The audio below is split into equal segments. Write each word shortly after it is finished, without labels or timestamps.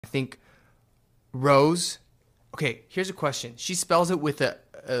I think Rose. Okay, here's a question. She spells it with a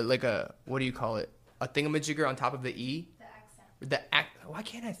what do you call it? A thingamajigger on top of the E. Why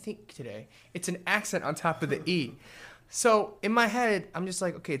can't I think today? It's an accent on top of the E. So in my head, I'm just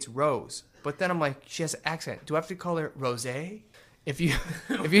like, okay, it's Rose. But then I'm like, she has an accent. Do I have to call her Rosé? If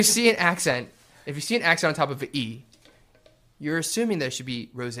you see an accent on top of an E, you're assuming that it should be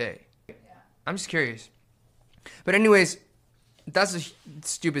Rosé. Yeah. I'm just curious. But anyways, that's a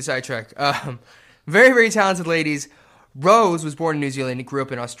stupid sidetrack. Very, very talented ladies. Rose was born in New Zealand and grew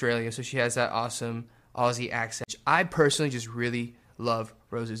up in Australia, so she has that awesome Aussie accent. I personally just really love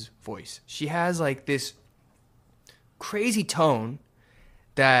Rose's voice. She has like this crazy tone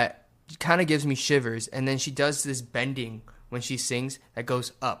that kind of gives me shivers, and then she does this bending when she sings that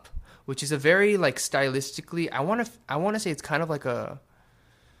goes up, which is a very like stylistically, I want to say it's kind of like I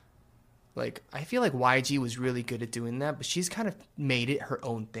feel like YG was really good at doing that, but she's kind of made it her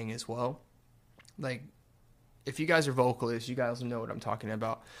own thing as well. Like, if you guys are vocalists, you guys know what I'm talking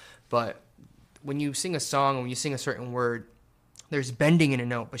about. But when you sing a song, when you sing a certain word, there's bending in a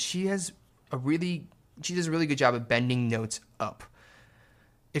note, but she does a really good job of bending notes up.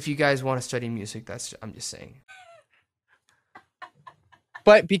 If you guys want to study music, I'm just saying.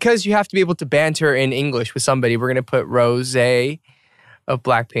 But because you have to be able to banter in English with somebody, we're going to put Rosé of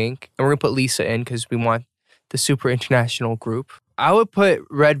Blackpink, and we're going to put Lisa in because we want the super international group. I would put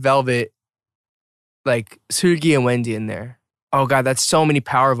Red Velvet, like Seulgi and Wendy in there. Oh God, that's so many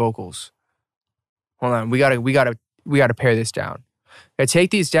power vocals. Hold on, we gotta pare this down. Gotta take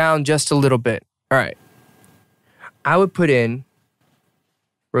these down just a little bit. All right. I would put in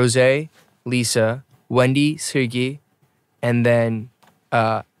Rosé, Lisa, Wendy, Seulgi, and then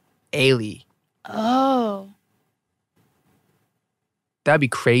Ailey. Oh. That'd be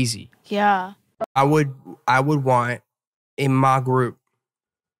crazy. Yeah. I would want in my group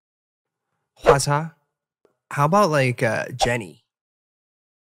Hwaza. How about like Jenny?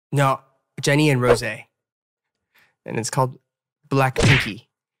 No, Jenny and Rosé. And it's called Blackpinky.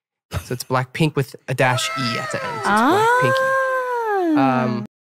 So it's Blackpink with a dash E at the end. So it's Blackpinky.